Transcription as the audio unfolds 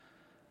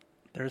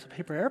there's a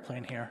paper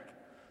airplane here.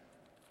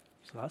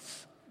 So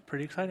that's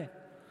pretty exciting.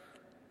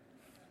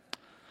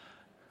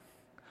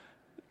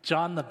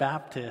 John the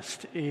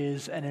Baptist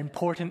is an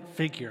important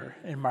figure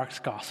in Mark's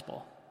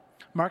gospel.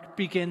 Mark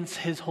begins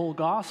his whole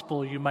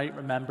gospel, you might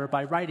remember,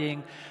 by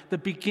writing the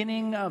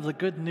beginning of the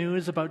good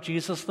news about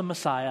Jesus the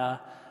Messiah,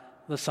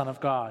 the Son of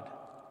God.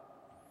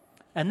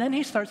 And then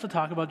he starts to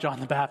talk about John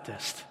the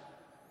Baptist.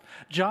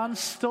 John's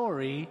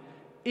story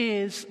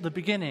is the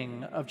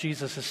beginning of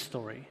Jesus'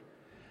 story.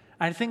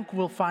 I think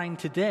we'll find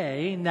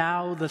today,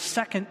 now the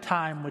second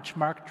time which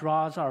Mark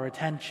draws our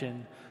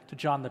attention to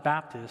John the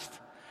Baptist,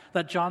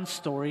 that John's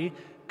story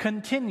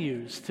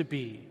continues to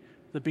be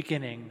the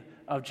beginning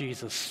of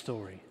Jesus'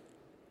 story.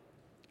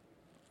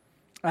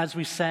 As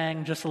we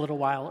sang just a little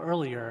while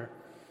earlier,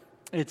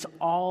 it's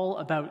all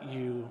about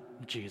you,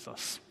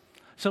 Jesus.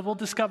 So we'll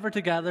discover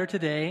together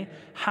today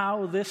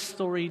how this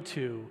story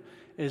too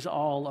is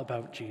all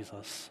about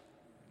Jesus.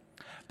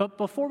 But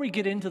before we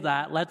get into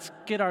that, let's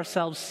get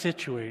ourselves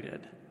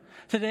situated.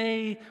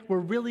 Today, we're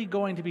really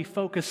going to be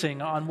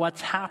focusing on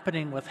what's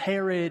happening with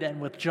Herod and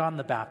with John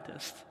the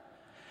Baptist.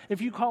 If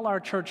you call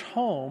our church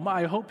home,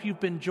 I hope you've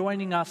been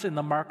joining us in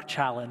the Mark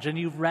Challenge and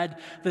you've read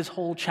this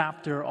whole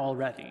chapter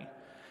already.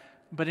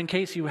 But in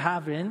case you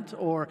haven't,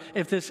 or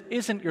if this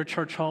isn't your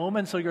church home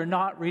and so you're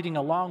not reading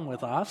along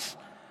with us,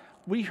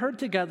 we heard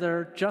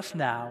together just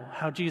now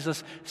how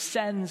Jesus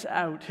sends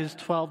out his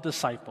 12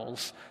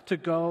 disciples to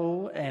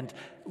go and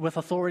with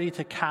authority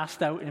to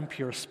cast out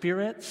impure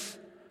spirits,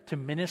 to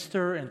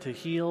minister and to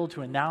heal,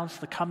 to announce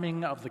the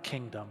coming of the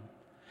kingdom.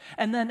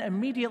 And then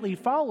immediately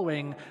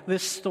following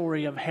this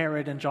story of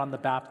Herod and John the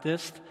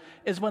Baptist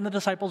is when the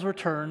disciples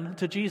return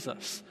to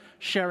Jesus,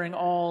 sharing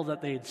all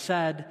that they'd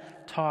said,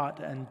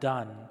 taught, and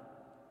done.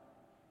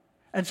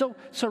 And so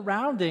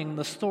surrounding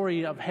the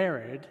story of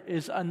Herod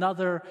is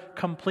another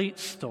complete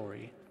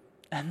story,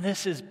 and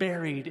this is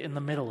buried in the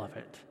middle of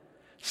it,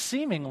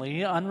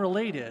 seemingly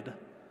unrelated.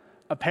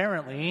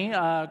 Apparently,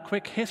 a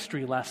quick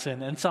history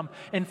lesson and some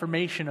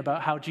information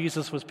about how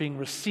Jesus was being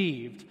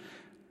received.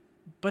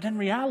 But in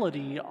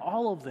reality,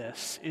 all of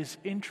this is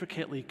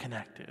intricately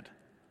connected.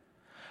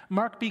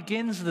 Mark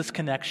begins this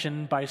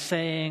connection by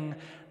saying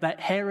that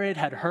Herod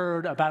had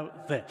heard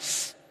about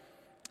this.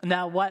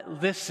 Now,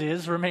 what this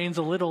is remains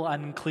a little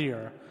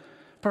unclear.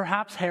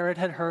 Perhaps Herod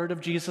had heard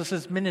of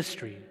Jesus'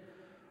 ministry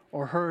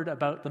or heard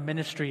about the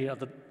ministry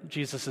of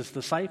Jesus'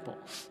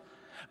 disciples.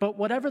 But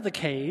whatever the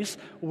case,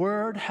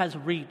 word has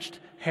reached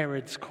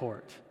Herod's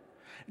court.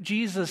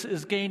 Jesus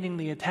is gaining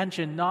the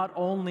attention not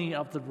only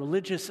of the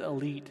religious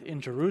elite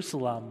in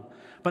Jerusalem,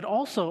 but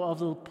also of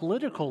the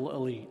political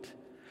elite.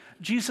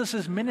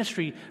 Jesus'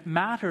 ministry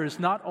matters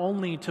not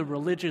only to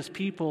religious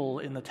people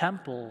in the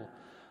temple,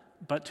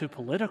 but to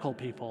political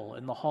people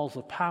in the halls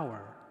of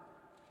power.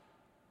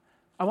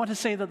 I want to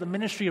say that the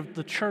ministry of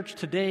the church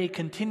today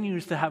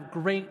continues to have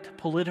great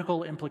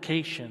political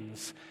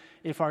implications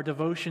if our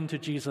devotion to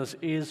Jesus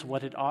is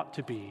what it ought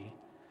to be.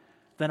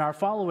 Then our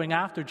following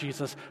after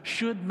Jesus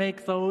should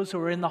make those who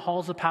are in the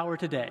halls of power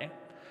today,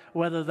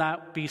 whether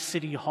that be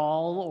City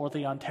Hall or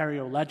the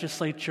Ontario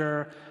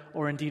Legislature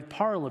or indeed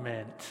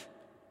Parliament,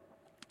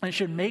 it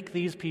should make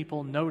these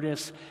people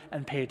notice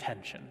and pay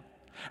attention.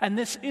 And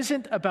this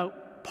isn't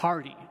about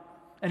party.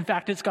 In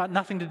fact, it's got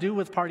nothing to do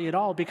with party at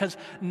all, because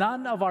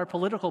none of our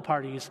political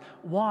parties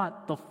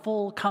want the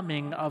full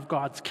coming of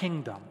God's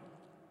kingdom.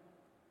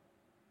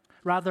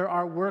 Rather,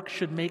 our work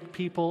should make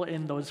people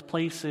in those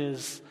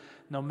places,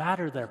 no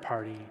matter their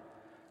party,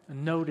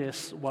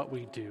 notice what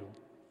we do.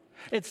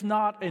 It's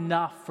not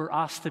enough for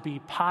us to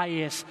be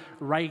pious,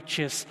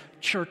 righteous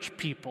church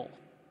people.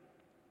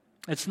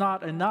 It's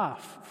not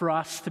enough for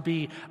us to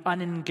be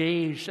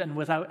unengaged and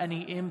without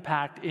any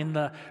impact in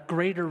the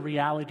greater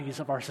realities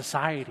of our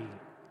society.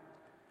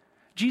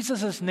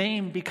 Jesus'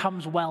 name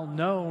becomes well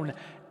known,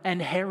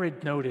 and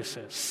Herod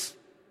notices.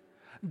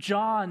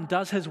 John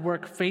does his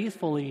work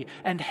faithfully,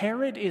 and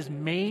Herod is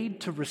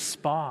made to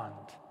respond.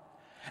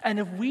 And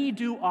if we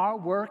do our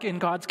work in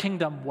God's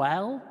kingdom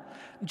well,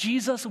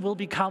 Jesus will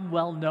become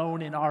well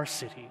known in our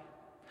city.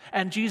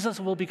 And Jesus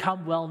will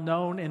become well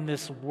known in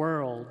this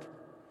world.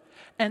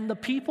 And the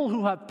people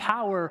who have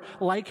power,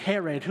 like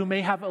Herod, who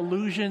may have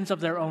illusions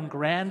of their own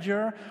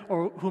grandeur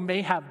or who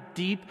may have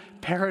deep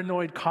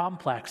paranoid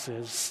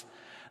complexes,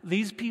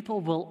 these people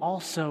will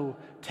also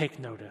take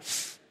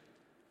notice.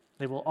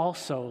 They will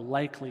also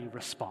likely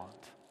respond.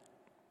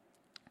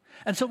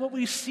 And so what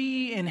we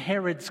see in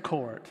Herod's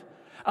court,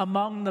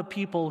 among the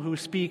people who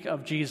speak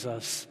of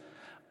Jesus,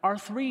 are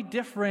three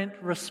different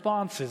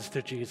responses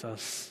to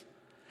Jesus.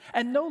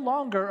 And no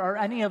longer are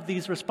any of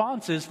these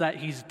responses that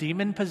he's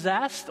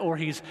demon-possessed or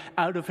he's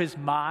out of his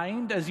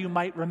mind, as you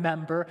might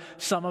remember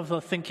some of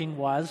the thinking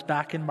was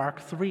back in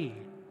Mark 3.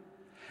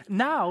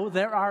 Now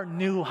there are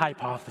new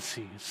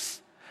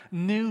hypotheses,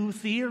 new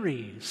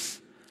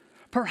theories.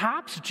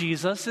 Perhaps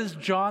Jesus is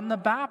John the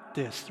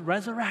Baptist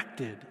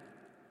resurrected.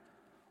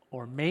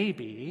 Or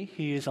maybe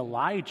he is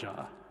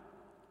Elijah.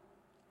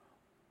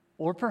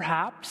 Or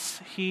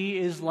perhaps he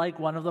is like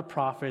one of the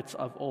prophets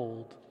of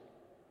old.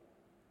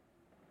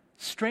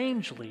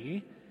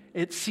 Strangely,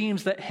 it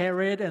seems that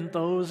Herod and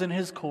those in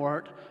his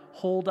court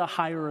hold a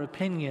higher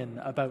opinion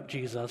about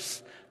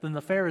Jesus than the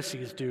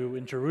Pharisees do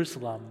in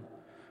Jerusalem,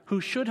 who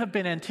should have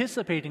been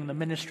anticipating the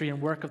ministry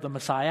and work of the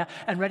Messiah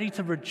and ready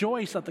to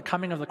rejoice at the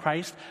coming of the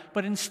Christ,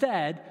 but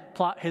instead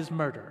plot his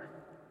murder.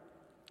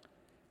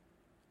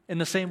 In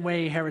the same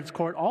way, Herod's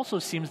court also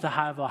seems to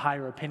have a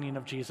higher opinion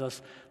of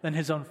Jesus than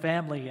his own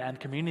family and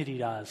community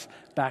does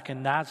back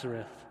in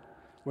Nazareth,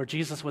 where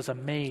Jesus was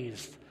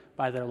amazed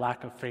by their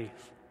lack of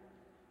faith.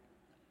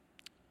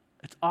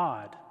 It's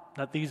odd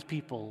that these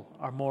people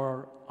are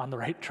more on the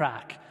right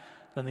track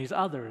than these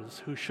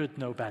others who should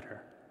know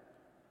better.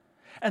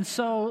 And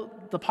so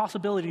the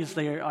possibilities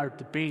they are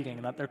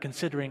debating, that they're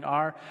considering,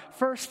 are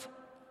first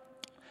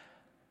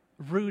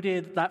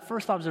rooted, that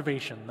first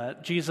observation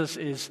that Jesus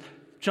is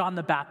John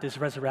the Baptist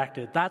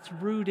resurrected, that's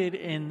rooted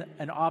in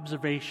an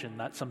observation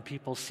that some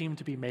people seem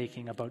to be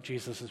making about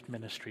Jesus'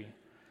 ministry.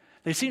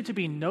 They seem to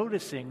be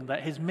noticing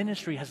that his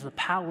ministry has the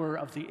power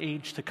of the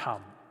age to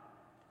come.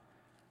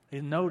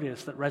 They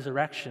notice that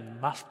resurrection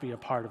must be a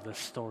part of this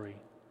story.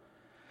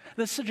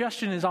 This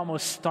suggestion is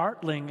almost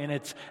startling in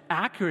its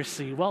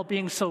accuracy while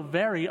being so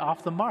very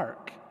off the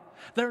mark.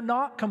 They're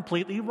not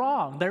completely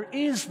wrong. There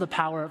is the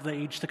power of the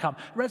age to come.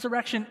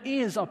 Resurrection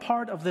is a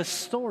part of this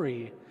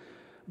story.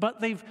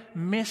 But they've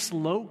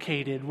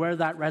mislocated where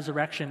that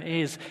resurrection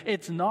is.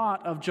 It's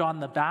not of John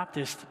the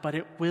Baptist, but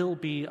it will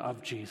be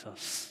of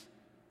Jesus.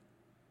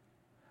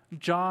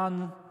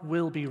 John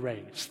will be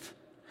raised,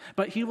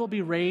 but he will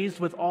be raised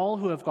with all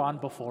who have gone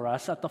before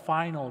us at the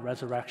final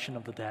resurrection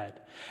of the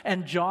dead.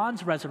 And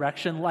John's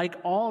resurrection, like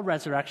all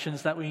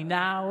resurrections that we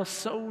now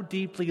so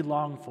deeply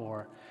long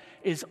for,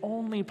 is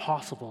only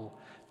possible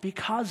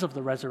because of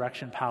the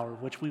resurrection power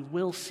which we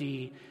will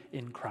see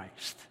in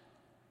Christ.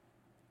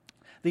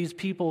 These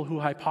people who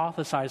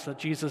hypothesize that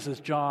Jesus is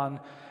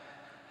John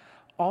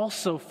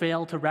also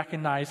fail to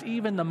recognize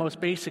even the most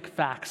basic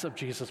facts of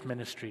Jesus'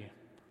 ministry,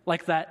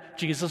 like that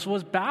Jesus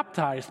was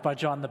baptized by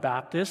John the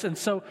Baptist and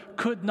so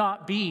could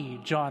not be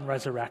John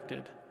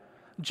resurrected.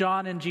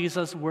 John and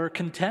Jesus were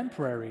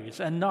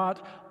contemporaries and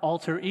not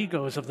alter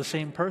egos of the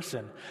same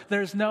person.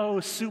 There's no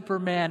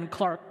Superman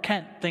Clark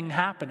Kent thing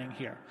happening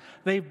here.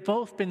 They've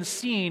both been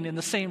seen in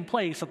the same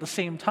place at the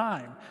same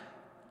time.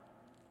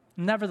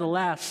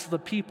 Nevertheless, the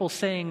people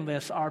saying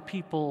this are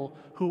people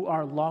who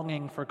are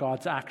longing for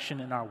God's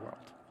action in our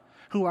world,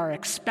 who are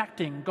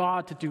expecting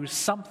God to do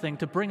something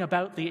to bring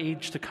about the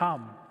age to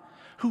come,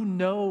 who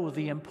know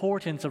the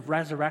importance of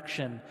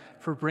resurrection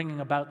for bringing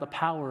about the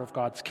power of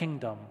God's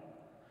kingdom.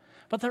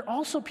 But they're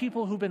also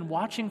people who've been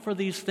watching for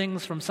these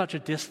things from such a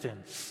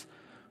distance,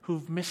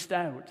 who've missed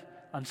out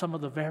on some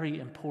of the very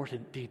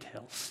important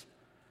details.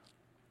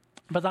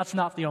 But that's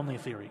not the only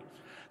theory.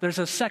 There's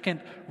a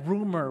second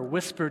rumor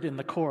whispered in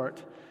the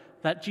court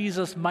that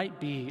Jesus might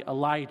be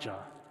Elijah.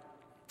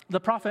 The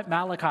prophet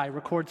Malachi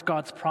records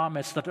God's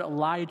promise that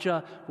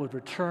Elijah would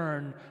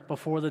return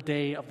before the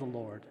day of the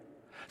Lord.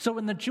 So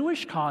in the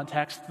Jewish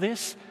context,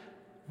 this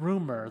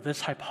rumor, this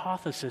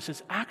hypothesis,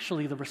 is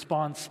actually the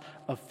response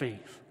of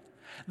faith.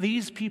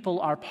 These people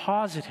are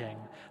positing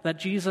that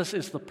Jesus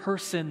is the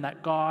person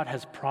that God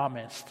has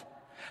promised,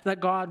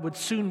 that God would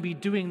soon be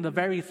doing the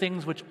very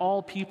things which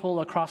all people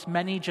across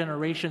many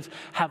generations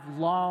have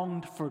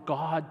longed for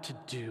God to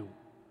do.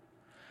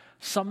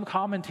 Some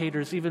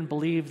commentators even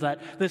believe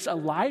that this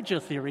Elijah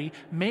theory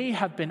may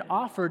have been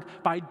offered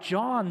by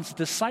John's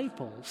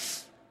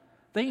disciples.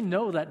 They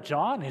know that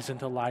John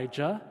isn't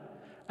Elijah,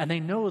 and they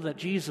know that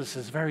Jesus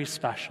is very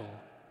special.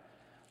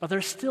 But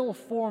they're still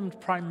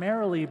formed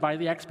primarily by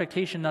the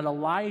expectation that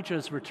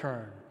Elijah's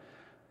return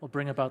will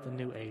bring about the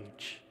new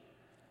age.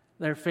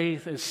 Their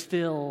faith is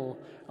still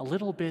a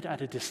little bit at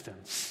a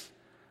distance,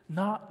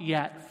 not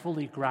yet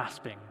fully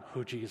grasping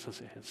who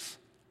Jesus is.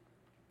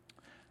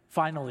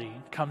 Finally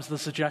comes the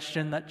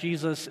suggestion that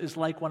Jesus is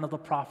like one of the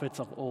prophets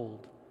of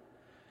old.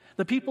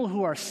 The people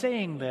who are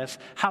saying this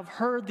have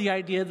heard the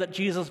idea that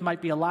Jesus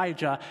might be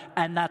Elijah,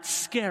 and that's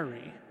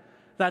scary.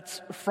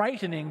 That's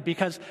frightening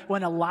because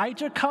when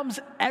Elijah comes,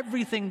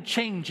 everything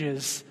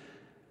changes,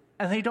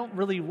 and they don't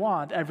really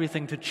want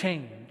everything to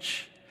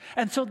change.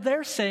 And so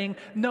they're saying,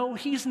 no,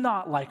 he's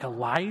not like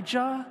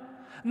Elijah.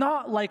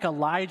 Not like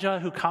Elijah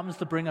who comes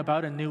to bring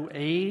about a new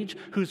age,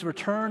 whose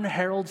return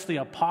heralds the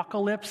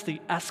apocalypse, the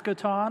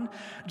eschaton.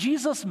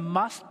 Jesus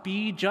must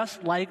be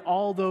just like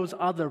all those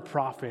other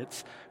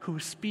prophets who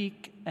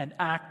speak and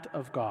act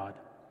of God.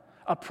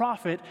 A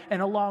prophet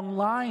and a long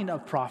line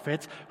of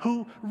prophets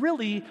who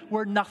really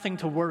were nothing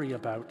to worry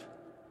about.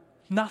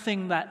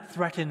 Nothing that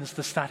threatens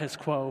the status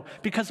quo,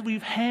 because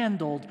we've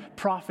handled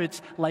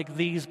prophets like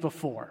these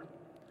before.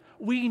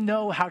 We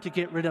know how to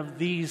get rid of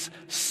these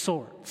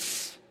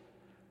sorts.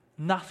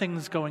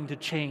 Nothing's going to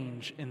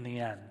change in the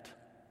end.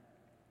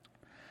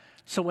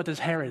 So what does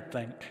Herod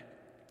think?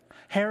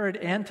 Herod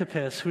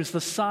Antipas, who's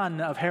the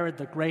son of Herod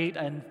the Great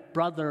and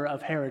brother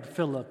of Herod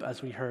Philip,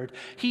 as we heard,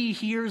 he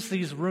hears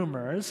these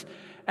rumors,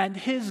 and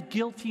his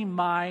guilty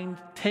mind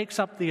takes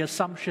up the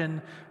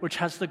assumption which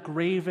has the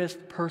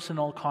gravest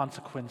personal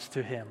consequence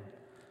to him.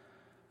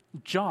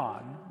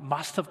 John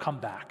must have come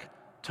back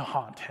to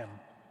haunt him.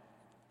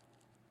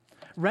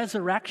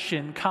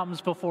 Resurrection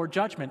comes before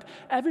judgment.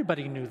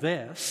 Everybody knew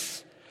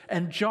this.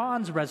 And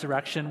John's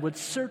resurrection would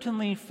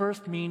certainly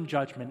first mean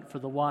judgment for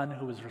the one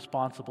who was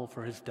responsible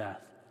for his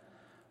death,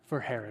 for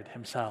Herod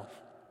himself.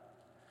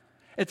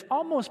 It's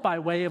almost by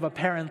way of a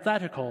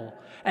parenthetical,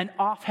 an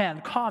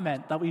offhand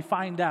comment, that we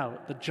find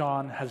out that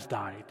John has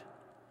died.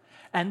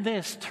 And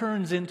this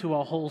turns into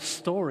a whole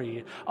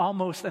story,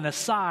 almost an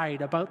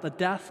aside about the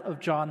death of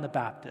John the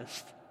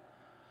Baptist.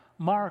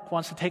 Mark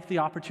wants to take the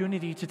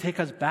opportunity to take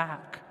us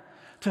back,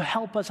 to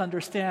help us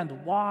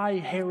understand why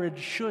Herod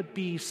should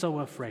be so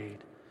afraid,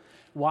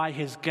 why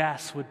his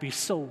guess would be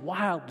so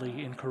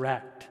wildly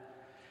incorrect,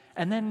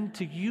 and then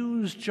to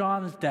use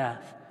John's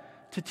death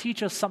to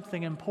teach us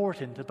something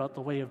important about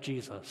the way of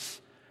Jesus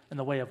and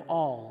the way of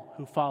all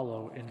who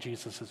follow in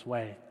Jesus'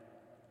 way.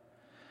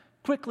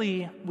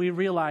 Quickly, we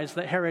realize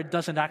that Herod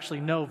doesn't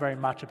actually know very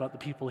much about the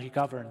people he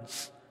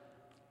governs.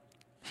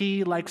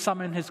 He, like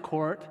some in his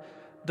court,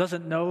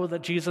 doesn't know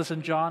that Jesus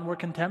and John were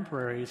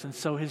contemporaries, and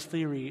so his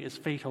theory is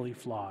fatally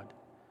flawed.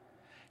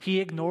 He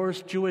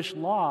ignores Jewish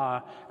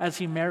law as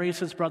he marries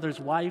his brother's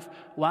wife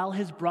while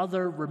his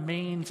brother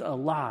remains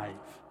alive.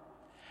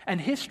 And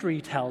history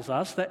tells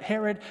us that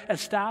Herod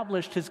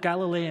established his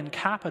Galilean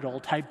capital,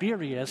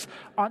 Tiberias,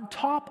 on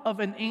top of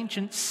an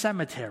ancient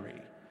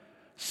cemetery.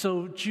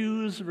 So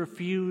Jews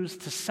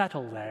refused to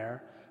settle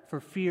there for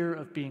fear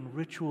of being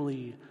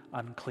ritually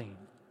unclean.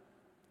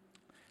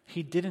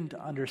 He didn't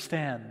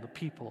understand the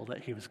people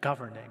that he was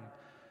governing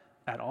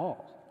at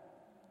all.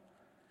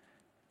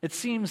 It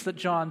seems that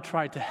John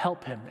tried to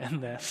help him in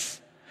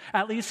this.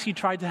 At least he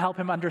tried to help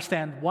him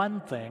understand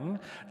one thing.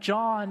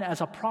 John,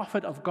 as a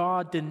prophet of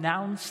God,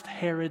 denounced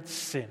Herod's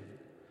sin,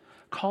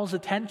 calls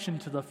attention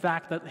to the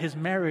fact that his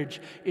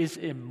marriage is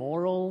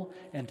immoral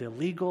and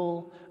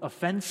illegal,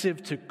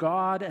 offensive to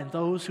God and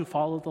those who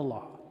follow the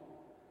law.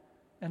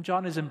 And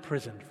John is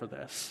imprisoned for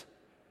this.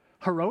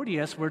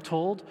 Herodias, we're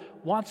told,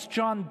 wants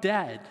John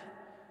dead,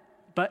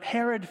 but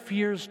Herod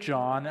fears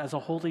John as a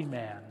holy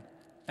man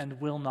and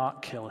will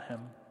not kill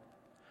him.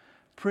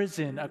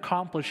 Prison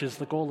accomplishes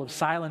the goal of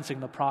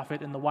silencing the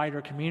prophet in the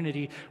wider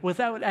community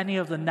without any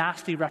of the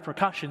nasty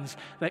repercussions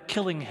that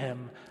killing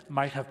him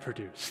might have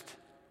produced.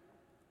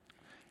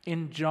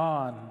 In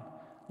John,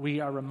 we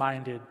are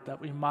reminded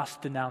that we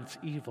must denounce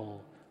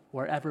evil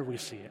wherever we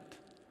see it,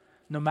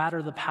 no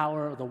matter the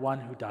power of the one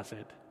who does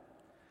it.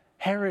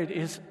 Herod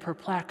is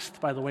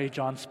perplexed by the way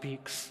John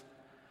speaks.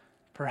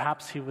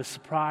 Perhaps he was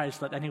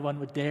surprised that anyone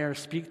would dare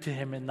speak to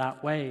him in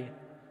that way.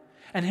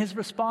 And his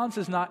response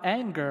is not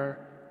anger,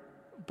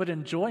 but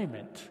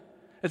enjoyment.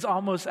 It's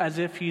almost as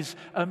if he's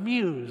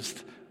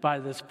amused by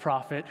this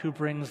prophet who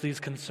brings these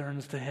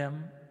concerns to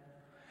him.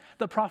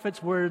 The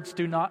prophet's words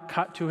do not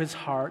cut to his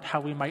heart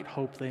how we might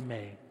hope they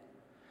may.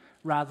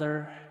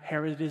 Rather,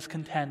 Herod is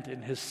content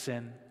in his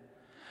sin.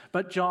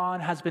 But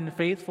John has been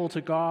faithful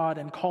to God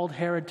and called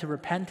Herod to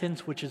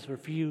repentance, which is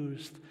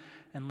refused,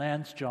 and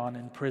lands John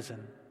in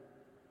prison.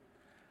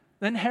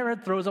 Then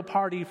Herod throws a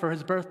party for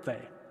his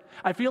birthday.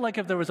 I feel like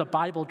if there was a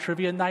Bible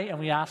trivia night and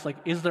we asked,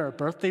 is there a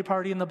birthday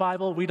party in the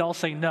Bible? We'd all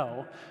say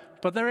no.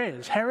 But there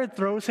is. Herod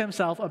throws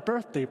himself a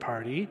birthday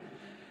party.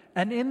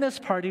 And in this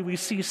party, we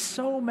see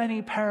so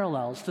many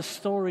parallels to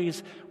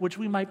stories which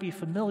we might be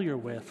familiar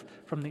with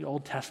from the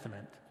Old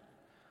Testament.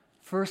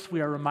 First,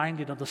 we are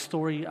reminded of the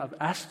story of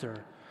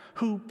Esther,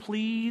 who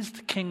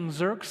pleased King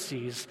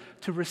Xerxes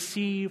to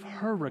receive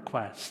her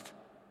request.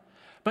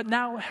 But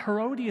now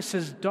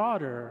Herodias'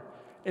 daughter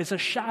is a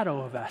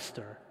shadow of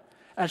Esther,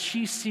 as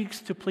she seeks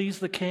to please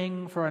the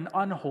king for an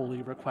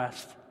unholy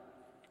request.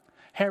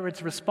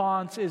 Herod's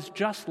response is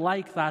just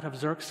like that of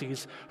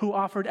Xerxes, who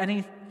offered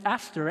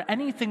Esther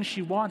anything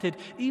she wanted,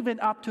 even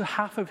up to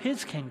half of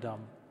his kingdom.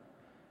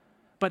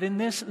 But in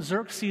this,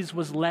 Xerxes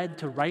was led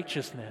to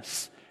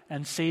righteousness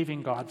and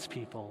saving God's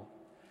people,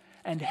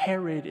 and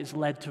Herod is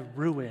led to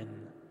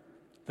ruin,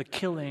 the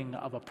killing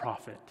of a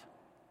prophet.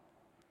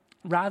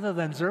 Rather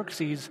than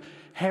Xerxes,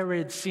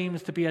 Herod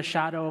seems to be a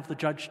shadow of the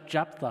judge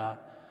Jephthah,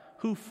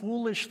 who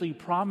foolishly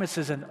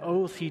promises an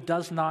oath he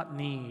does not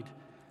need.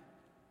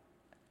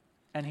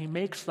 And he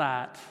makes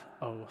that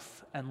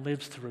oath and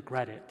lives to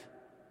regret it.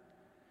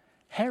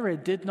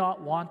 Herod did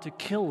not want to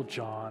kill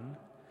John,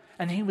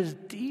 and he was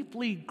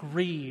deeply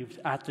grieved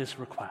at this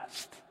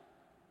request.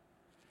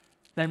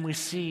 Then we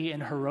see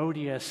in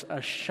Herodias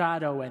a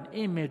shadow, an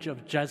image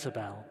of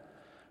Jezebel,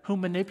 who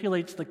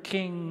manipulates the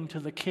king to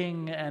the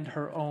king and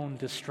her own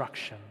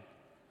destruction.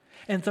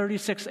 In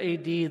 36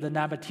 AD, the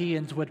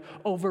Nabateans would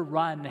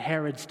overrun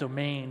Herod's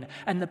domain,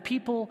 and the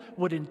people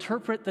would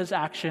interpret this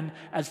action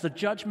as the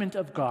judgment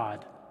of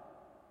God,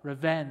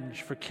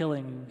 revenge for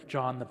killing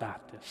John the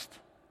Baptist.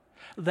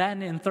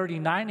 Then in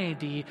 39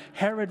 AD,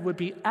 Herod would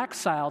be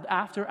exiled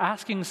after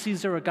asking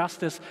Caesar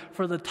Augustus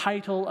for the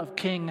title of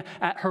king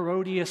at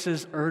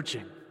Herodias'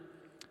 urging.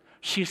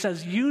 She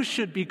says, "You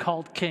should be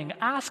called king.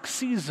 Ask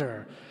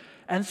Caesar."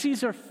 And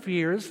Caesar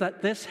fears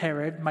that this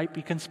Herod might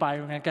be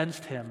conspiring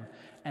against him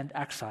and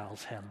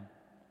exiles him.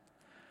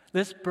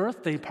 This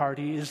birthday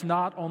party is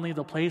not only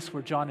the place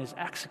where John is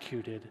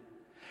executed,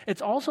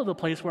 it's also the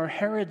place where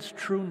Herod's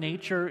true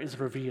nature is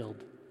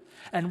revealed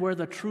and where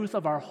the truth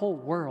of our whole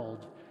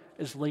world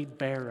is laid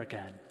bare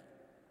again.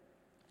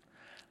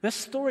 This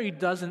story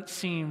doesn't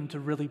seem to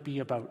really be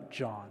about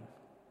John.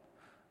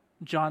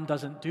 John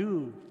doesn't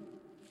do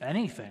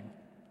anything.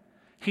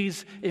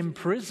 He's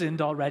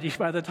imprisoned already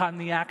by the time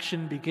the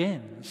action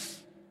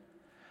begins.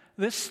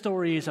 This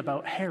story is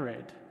about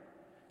Herod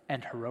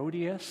and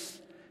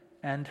Herodias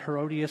and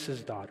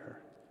Herodias' daughter.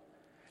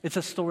 It's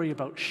a story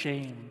about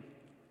shame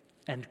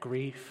and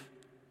grief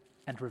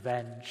and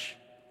revenge.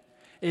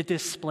 It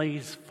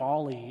displays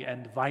folly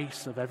and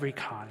vice of every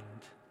kind.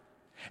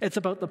 It's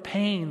about the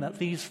pain that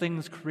these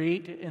things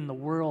create in the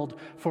world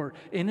for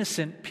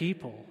innocent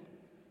people.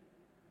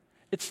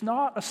 It's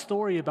not a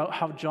story about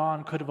how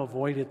John could have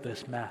avoided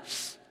this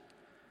mess.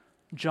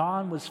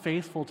 John was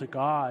faithful to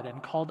God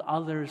and called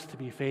others to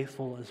be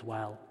faithful as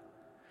well.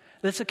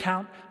 This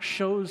account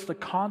shows the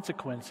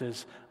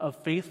consequences of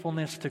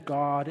faithfulness to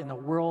God in a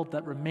world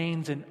that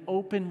remains in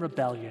open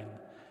rebellion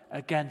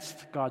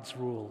against God's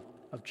rule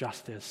of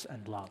justice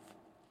and love.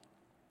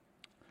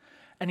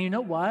 And you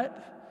know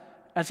what?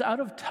 As out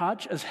of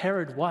touch as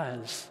Herod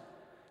was,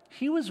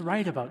 he was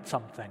right about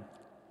something.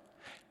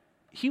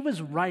 He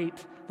was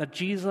right that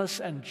Jesus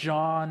and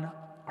John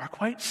are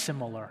quite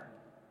similar.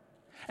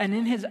 And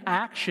in his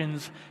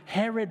actions,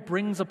 Herod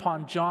brings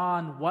upon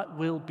John what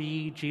will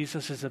be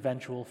Jesus'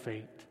 eventual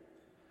fate.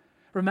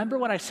 Remember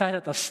what I said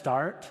at the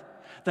start?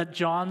 That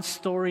John's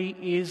story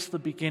is the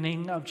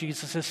beginning of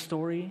Jesus'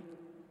 story?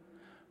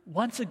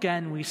 Once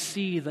again, we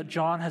see that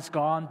John has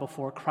gone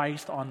before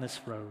Christ on this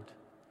road.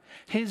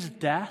 His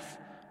death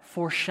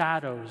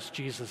foreshadows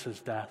Jesus'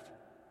 death.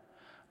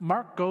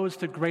 Mark goes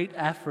to great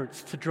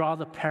efforts to draw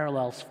the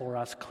parallels for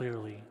us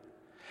clearly.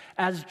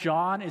 As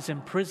John is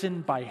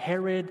imprisoned by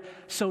Herod,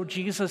 so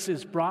Jesus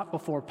is brought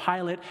before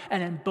Pilate,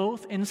 and in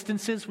both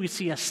instances we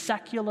see a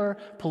secular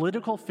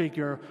political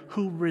figure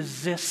who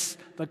resists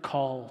the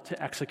call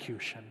to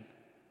execution.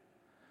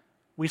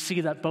 We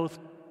see that both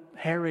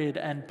Herod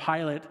and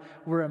Pilate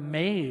were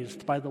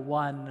amazed by the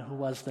one who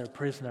was their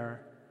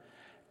prisoner,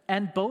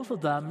 and both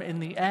of them in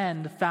the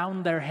end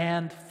found their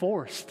hand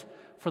forced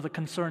for the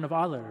concern of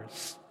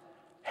others.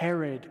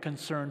 Herod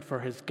concerned for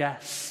his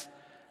guests,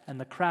 and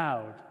the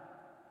crowd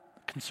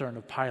concern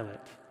of Pilate.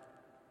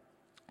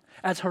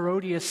 As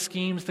Herodias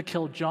schemes to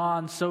kill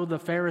John, so the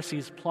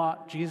Pharisees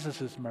plot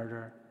Jesus'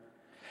 murder.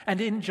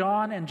 And in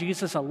John and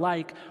Jesus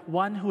alike,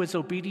 one who is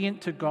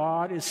obedient to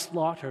God is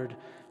slaughtered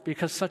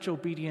because such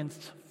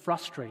obedience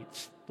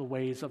frustrates the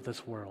ways of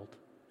this world.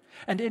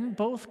 And in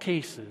both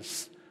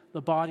cases,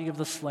 the body of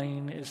the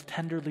slain is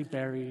tenderly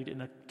buried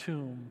in a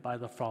tomb by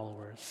the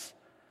followers.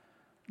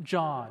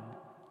 John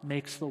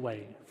makes the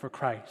way for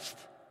Christ.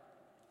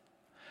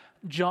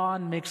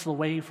 John makes the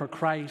way for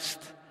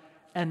Christ,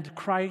 and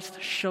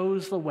Christ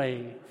shows the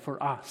way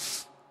for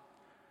us.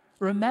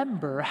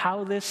 Remember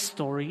how this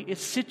story is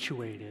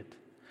situated.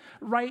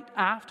 Right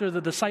after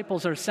the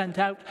disciples are sent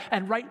out,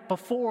 and right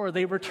before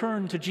they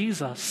return to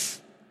Jesus.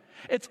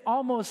 It's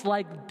almost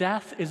like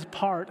death is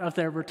part of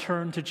their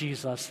return to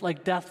Jesus,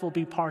 like death will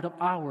be part of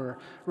our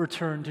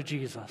return to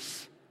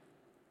Jesus.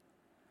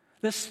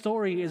 This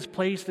story is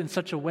placed in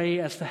such a way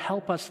as to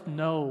help us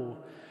know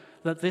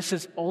that this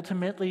is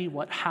ultimately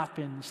what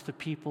happens to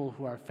people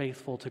who are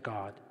faithful to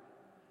God.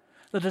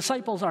 The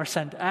disciples are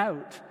sent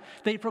out.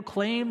 They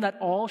proclaim that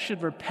all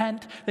should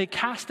repent. They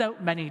cast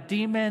out many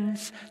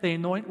demons. They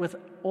anoint with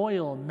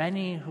oil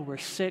many who were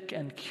sick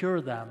and cure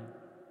them.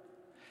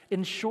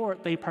 In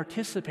short, they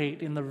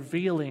participate in the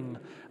revealing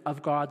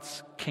of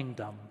God's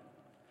kingdom.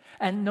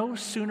 And no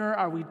sooner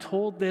are we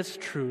told this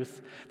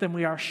truth than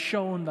we are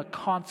shown the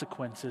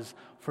consequences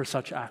for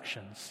such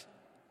actions.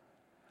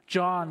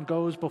 John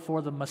goes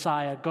before the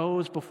Messiah,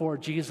 goes before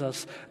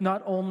Jesus,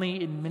 not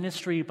only in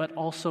ministry but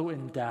also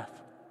in death.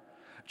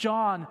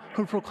 John,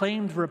 who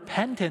proclaimed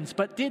repentance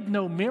but did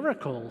no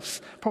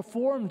miracles,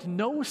 performed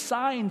no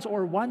signs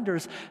or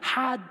wonders,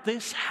 had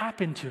this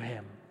happen to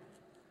him.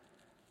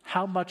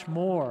 How much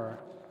more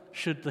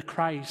should the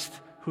Christ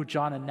who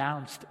John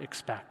announced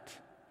expect?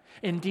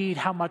 Indeed,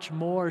 how much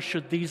more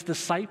should these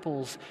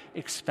disciples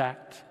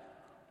expect,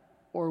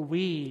 or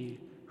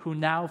we who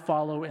now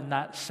follow in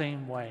that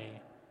same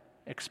way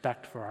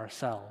expect for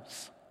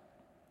ourselves?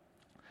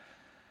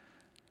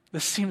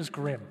 This seems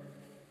grim.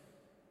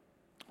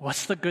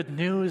 What's the good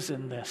news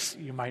in this,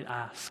 you might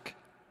ask?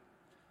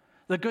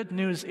 The good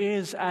news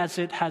is, as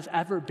it has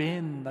ever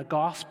been, the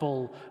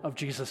gospel of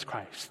Jesus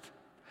Christ.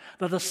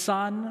 That the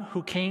Son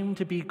who came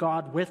to be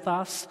God with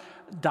us,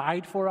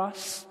 died for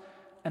us,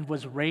 and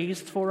was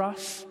raised for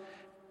us,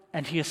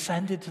 and he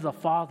ascended to the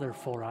Father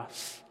for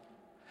us.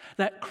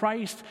 That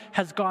Christ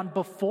has gone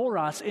before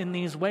us in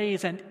these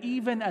ways, and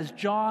even as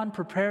John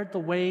prepared the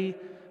way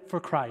for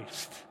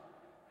Christ,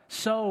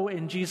 so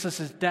in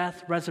Jesus'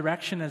 death,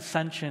 resurrection, and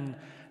ascension,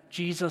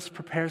 Jesus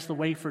prepares the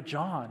way for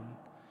John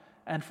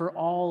and for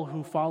all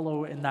who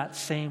follow in that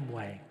same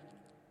way.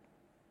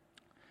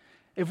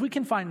 If we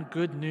can find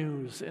good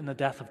news in the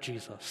death of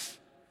Jesus,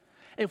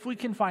 if we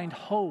can find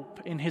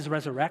hope in his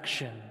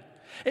resurrection,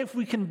 if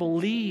we can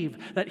believe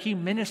that he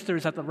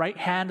ministers at the right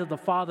hand of the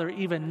Father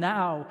even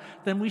now,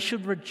 then we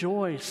should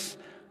rejoice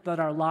that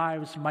our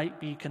lives might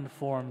be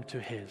conformed to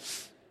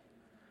his.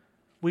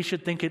 We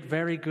should think it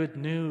very good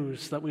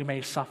news that we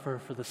may suffer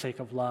for the sake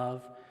of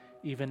love,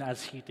 even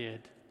as he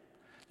did,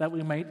 that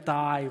we might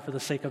die for the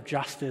sake of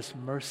justice,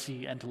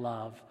 mercy, and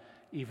love,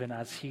 even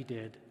as he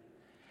did,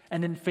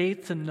 and in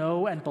faith to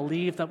know and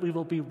believe that we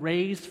will be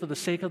raised for the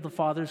sake of the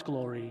Father's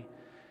glory,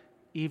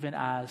 even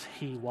as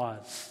he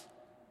was.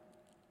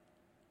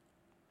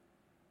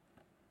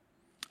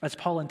 As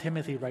Paul and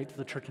Timothy write to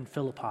the church in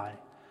Philippi,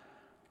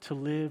 to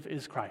live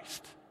is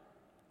Christ,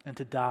 and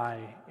to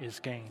die is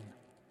gain.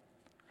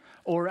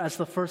 Or as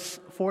the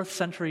 4th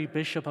century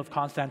bishop of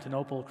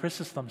Constantinople,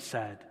 Chrysostom,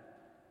 said,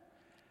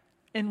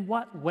 in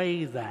what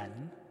way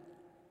then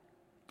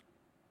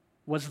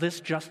was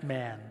this just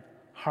man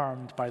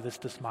harmed by this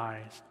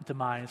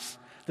demise,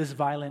 this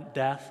violent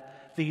death,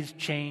 these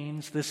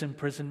chains, this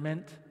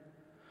imprisonment?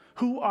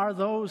 Who are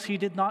those he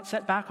did not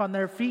set back on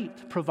their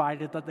feet,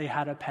 provided that they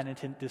had a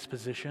penitent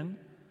disposition?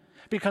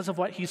 Because of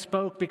what he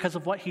spoke, because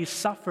of what he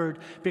suffered,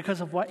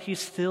 because of what he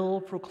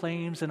still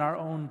proclaims in our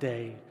own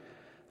day,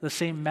 the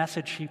same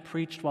message he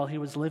preached while he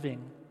was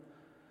living.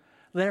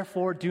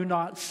 Therefore, do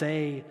not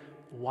say,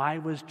 why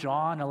was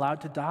John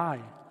allowed to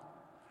die?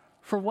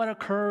 For what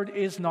occurred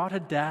is not a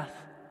death,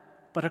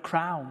 but a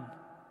crown,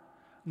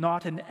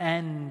 not an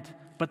end,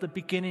 but the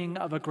beginning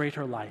of a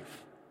greater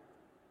life.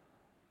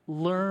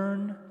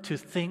 Learn to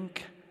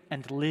think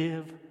and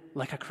live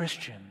like a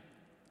Christian.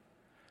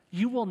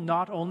 You will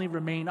not only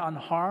remain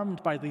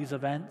unharmed by these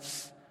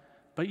events,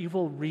 but you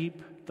will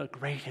reap the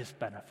greatest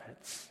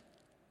benefits.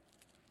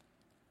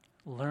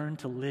 Learn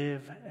to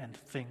live and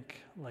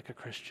think like a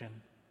Christian.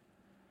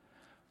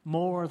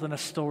 More than a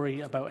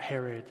story about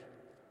Herod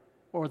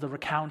or the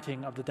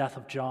recounting of the death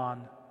of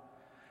John,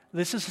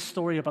 this is a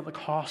story about the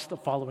cost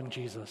of following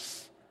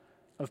Jesus,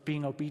 of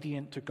being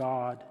obedient to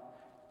God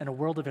in a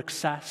world of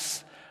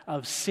excess,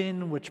 of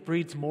sin which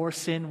breeds more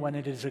sin when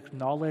it is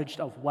acknowledged,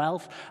 of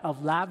wealth,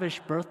 of lavish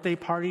birthday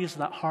parties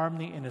that harm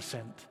the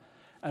innocent,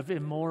 of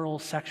immoral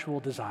sexual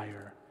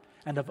desire,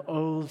 and of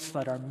oaths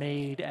that are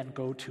made and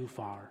go too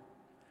far.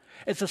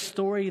 It's a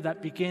story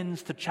that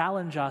begins to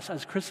challenge us,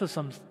 as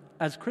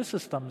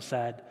Chrysostom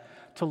said,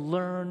 to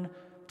learn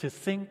to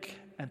think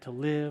and to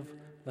live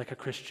like a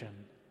Christian.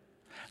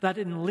 That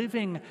in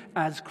living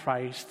as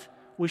Christ,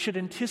 we should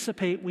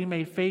anticipate we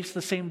may face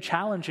the same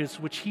challenges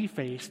which he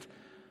faced,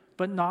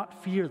 but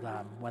not fear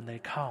them when they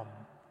come,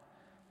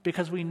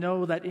 because we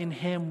know that in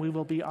him we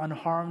will be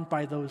unharmed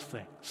by those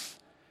things,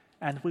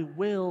 and we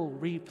will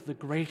reap the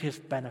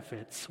greatest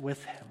benefits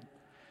with him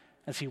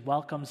as he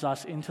welcomes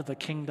us into the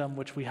kingdom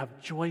which we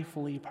have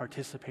joyfully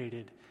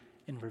participated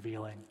in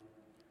revealing.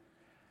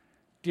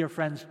 Dear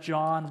friends,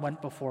 John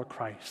went before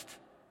Christ,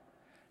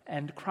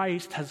 and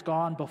Christ has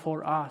gone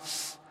before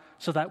us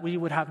so that we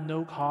would have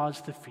no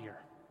cause to fear.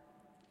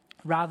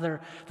 Rather,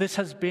 this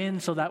has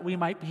been so that we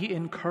might be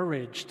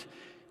encouraged,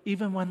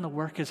 even when the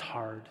work is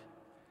hard,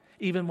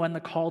 even when the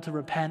call to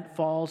repent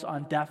falls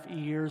on deaf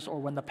ears, or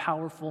when the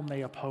powerful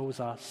may oppose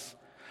us,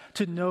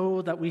 to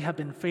know that we have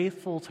been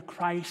faithful to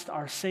Christ,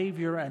 our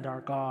Savior and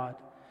our God,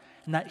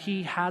 and that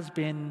he has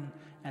been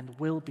and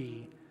will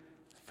be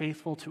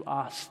faithful to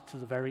us to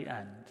the very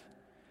end.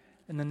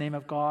 In the name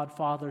of God,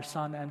 Father,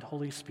 Son, and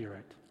Holy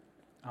Spirit.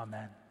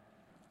 Amen.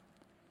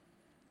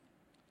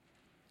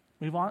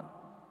 We want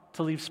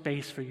to leave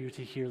space for you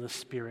to hear the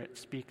Spirit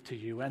speak to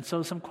you. And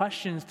so some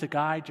questions to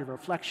guide your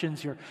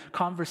reflections, your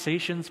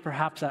conversations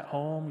perhaps at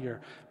home,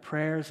 your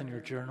prayers and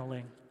your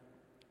journaling.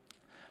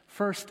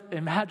 First,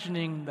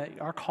 imagining that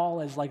our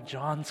call is like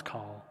John's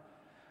call.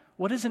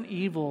 What is an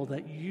evil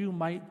that you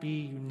might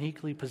be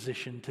uniquely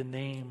positioned to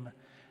name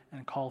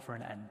and call for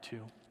an end to?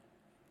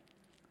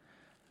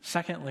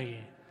 Secondly,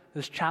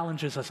 this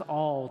challenges us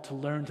all to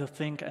learn to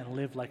think and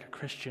live like a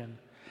Christian.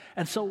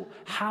 And so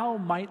how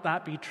might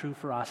that be true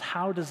for us?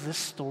 How does this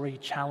story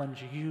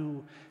challenge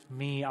you,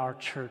 me, our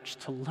church,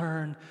 to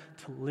learn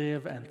to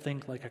live and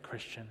think like a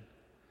Christian?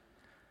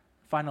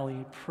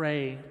 Finally,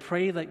 pray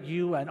that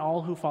you and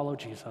all who follow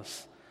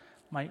Jesus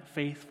might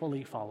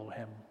faithfully follow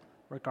him,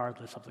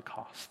 regardless of the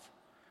cost.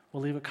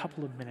 We'll leave a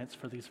couple of minutes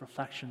for these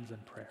reflections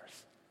and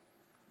prayers.